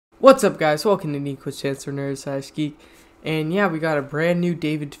What's up, guys? Welcome to Nico's Chancellor Nerd Geek. And yeah, we got a brand new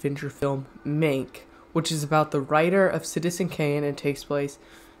David Fincher film, Mank, which is about the writer of Citizen Kane and takes place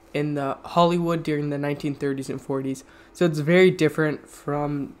in the Hollywood during the 1930s and 40s. So it's very different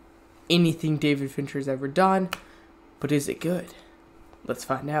from anything David Fincher's ever done. But is it good? Let's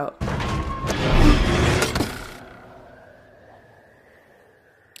find out.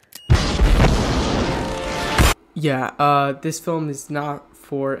 Yeah, this film is not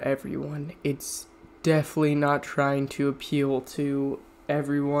for everyone. It's definitely not trying to appeal to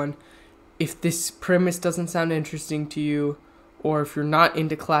everyone. If this premise doesn't sound interesting to you, or if you're not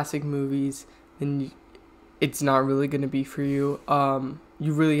into classic movies, then it's not really going to be for you.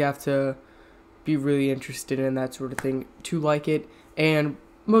 You really have to be really interested in that sort of thing to like it, and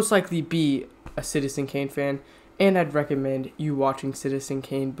most likely be a Citizen Kane fan. And I'd recommend you watching Citizen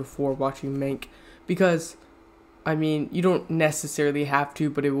Kane before watching Mank, because I mean, you don't necessarily have to,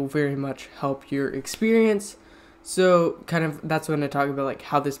 but it will very much help your experience. So, kind of, that's when I talk about, like,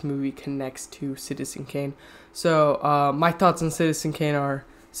 how this movie connects to Citizen Kane. So, my thoughts on Citizen Kane are,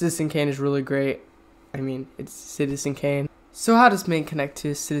 Citizen Kane is really great. I mean, it's Citizen Kane. So, how does Mank connect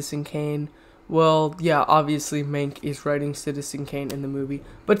to Citizen Kane? Well, yeah, obviously, Mank is writing Citizen Kane in the movie,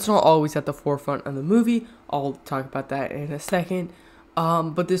 but it's not always at the forefront of the movie. I'll talk about that in a second.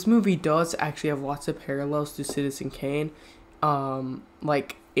 But this movie does actually have lots of parallels to Citizen Kane,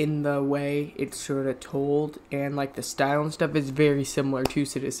 like, in the way it's sort of told, and, like, the style and stuff is very similar to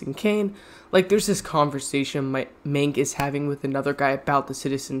Citizen Kane. Like, there's this conversation Mank is having with another guy about the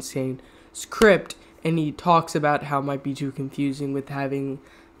Citizen Kane script, and he talks about how it might be too confusing with having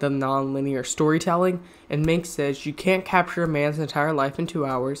the non-linear storytelling, and Mank says, "You can't capture a man's entire life in 2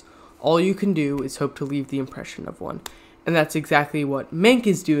 hours. All you can do is hope to leave the impression of one." And that's exactly what Mank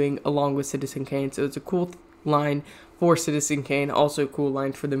is doing along with Citizen Kane. So it's a cool line for Citizen Kane, also a cool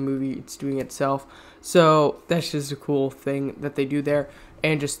line for the movie it's doing itself. So that's just a cool thing that they do there.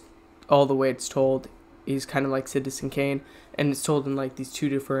 And just all the way it's told is kind of like Citizen Kane. And it's told in like these two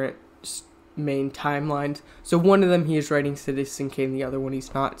different main timelines. So one of them he is writing Citizen Kane, the other one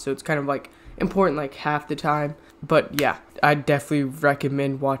he's not. So it's kind of like important like half the time. But yeah, I definitely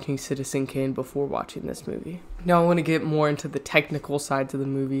recommend watching Citizen Kane before watching this movie. Now I want to get more into the technical sides of the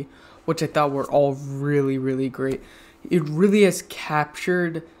movie, which I thought were all really, really great. It really has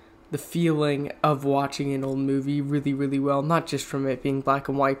captured the feeling of watching an old movie really, really well. Not just from it being black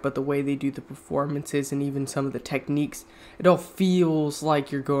and white, but the way they do the performances and even some of the techniques. It all feels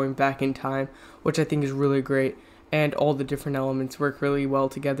like you're going back in time, which I think is really great. And all the different elements work really well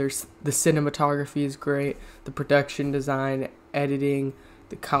together. The cinematography is great. The production design, editing,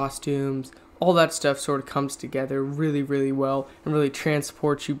 the costumes, all that stuff sort of comes together really, really well and really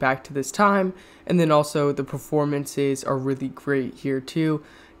transports you back to this time. And then also the performances are really great here too.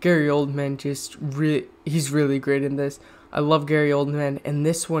 Gary Oldman he's really great in this. I love Gary Oldman. And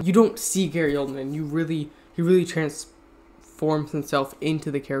this one, you don't see Gary Oldman. He really transforms himself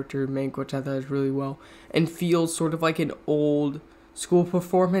into the character of Mank, which I thought was really well, and feels sort of like an old school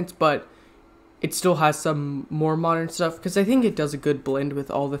performance, but it still has some more modern stuff, because I think it does a good blend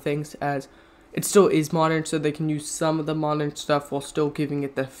with all the things, as it still is modern, so they can use some of the modern stuff while still giving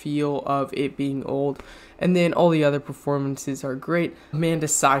it the feel of it being old. And then all the other performances are great. Amanda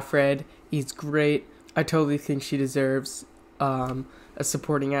Seyfried is great. I totally think she deserves a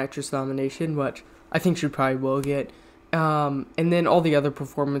supporting actress nomination, which I think she probably will get. And then all the other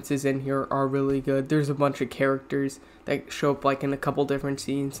performances in here are really good. There's a bunch of characters that show up like in a couple different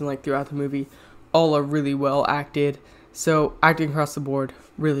scenes and like throughout the movie. All are really well acted. So acting across the board,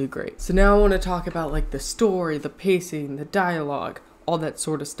 really great. So now I want to talk about like the story, the pacing, the dialogue, all that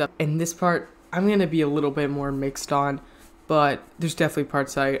sort of stuff. And this part, I'm going to be a little bit more mixed on, but there's definitely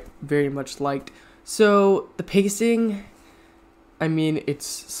parts I very much liked. So the pacing, I mean, it's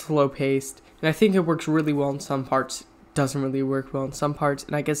slow paced, and I think it works really well in some parts. Doesn't really work well in some parts,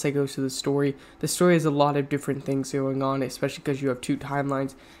 and I guess that goes to the story. The story has a lot of different things going on, especially because you have two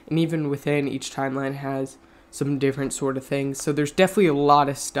timelines, and even within each timeline has some different sort of things. So there's definitely a lot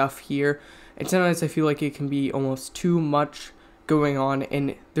of stuff here, and sometimes I feel like it can be almost too much going on,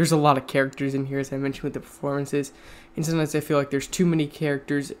 and there's a lot of characters in here, as I mentioned with the performances, and sometimes I feel like there's too many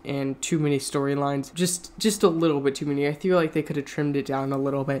characters and too many storylines, just a little bit too many. I feel like they could have trimmed it down a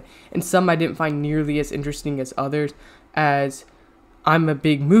little bit, and some I didn't find nearly as interesting as others, as I'm a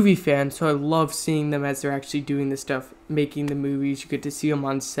big movie fan, so I love seeing them as they're actually doing this stuff, making the movies. You get to see them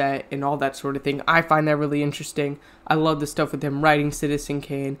on set and all that sort of thing. I find that really interesting. I love the stuff with them writing Citizen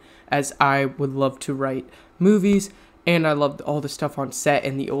Kane, as I would love to write movies, and I loved all the stuff on set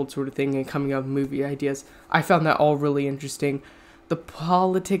and the old sort of thing and coming up with movie ideas. I found that all really interesting. The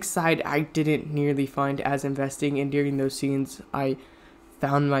politics side I didn't nearly find as investing, and during those scenes I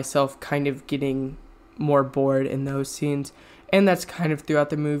found myself kind of getting more bored in those scenes, and that's kind of throughout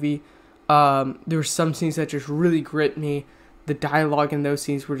the movie. There were some scenes that just really gripped me. The dialogue in those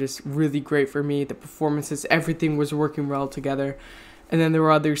scenes were just really great for me. The performances, everything was working well together. And then there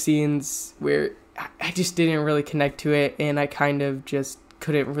were other scenes where I just didn't really connect to it, and I kind of just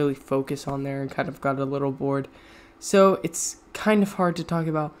couldn't really focus on there and kind of got a little bored. So it's kind of hard to talk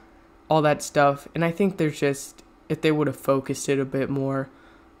about all that stuff, and I think there's just, if they would have focused it a bit more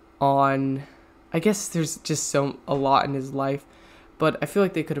on, I guess there's just a lot in his life, but I feel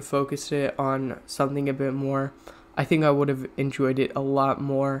like they could have focused it on something a bit more. I think I would have enjoyed it a lot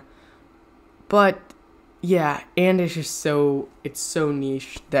more. But yeah, and it's so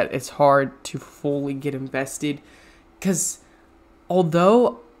niche that it's hard to fully get invested, because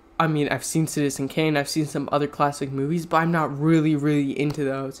although, I mean, I've seen Citizen Kane, I've seen some other classic movies, but I'm not really into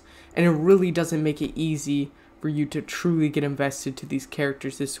those, and it really doesn't make it easy for you to truly get invested to these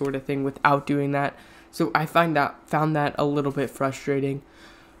characters, this sort of thing, without doing that. So I found that a little bit frustrating.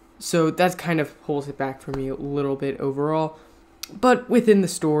 So that kind of holds it back for me a little bit overall. But within the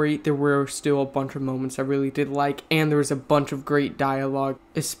story, there were still a bunch of moments I really did like, and there was a bunch of great dialogue,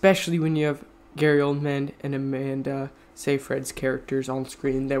 especially when you have Gary Oldman and Amanda Seyfried's characters on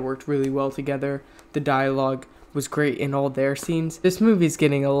screen that worked really well together. The dialogue was great in all their scenes. This movie is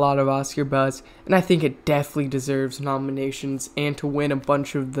getting a lot of Oscar buzz, and I think it definitely deserves nominations and to win a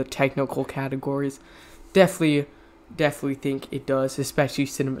bunch of the technical categories. Definitely think it does, especially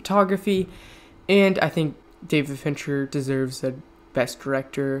cinematography, and I think David Fincher deserves a Best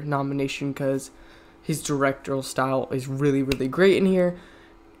Director nomination because his directorial style is really great in here.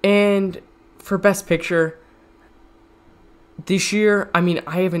 And for Best Picture, this year, I mean,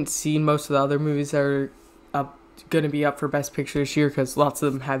 I haven't seen most of the other movies that are going to be up for Best Picture this year because lots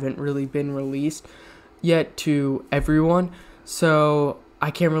of them haven't really been released yet to everyone, so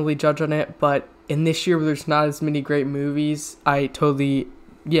I can't really judge on it. But in this year, there's not as many great movies. I'd probably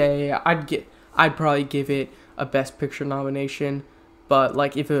give it a Best Picture nomination, but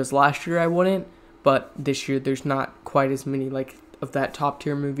like if it was last year, I wouldn't. But this year, there's not quite as many like of that top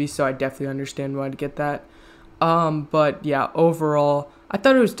tier movies, so I definitely understand why I'd get that. But yeah, overall, I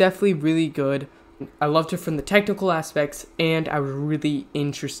thought it was definitely really good. I loved it from the technical aspects, and I was really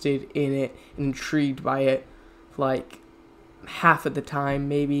interested in it and intrigued by it, like half of the time,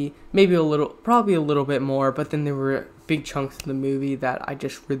 maybe probably a little bit more, but then there were big chunks of the movie that I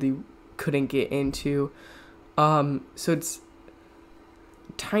just really couldn't get into. So it's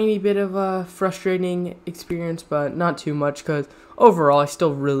a tiny bit of a frustrating experience, but not too much, because overall I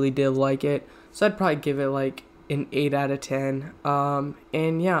still really did like it. So I'd probably give it like an 8 out of 10.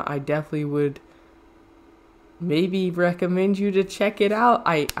 And yeah, I definitely would maybe recommend you to check it out.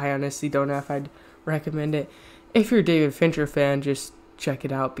 I honestly don't know if I'd recommend it. If you're a David Fincher fan, just check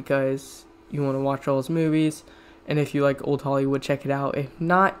it out because you want to watch all his movies. And if you like old Hollywood, check it out. If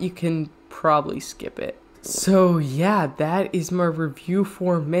not, you can probably skip it. So yeah, that is my review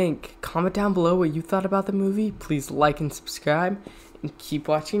for Mank. Comment down below what you thought about the movie. Please like and subscribe, and keep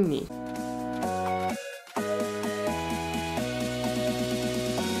watching me.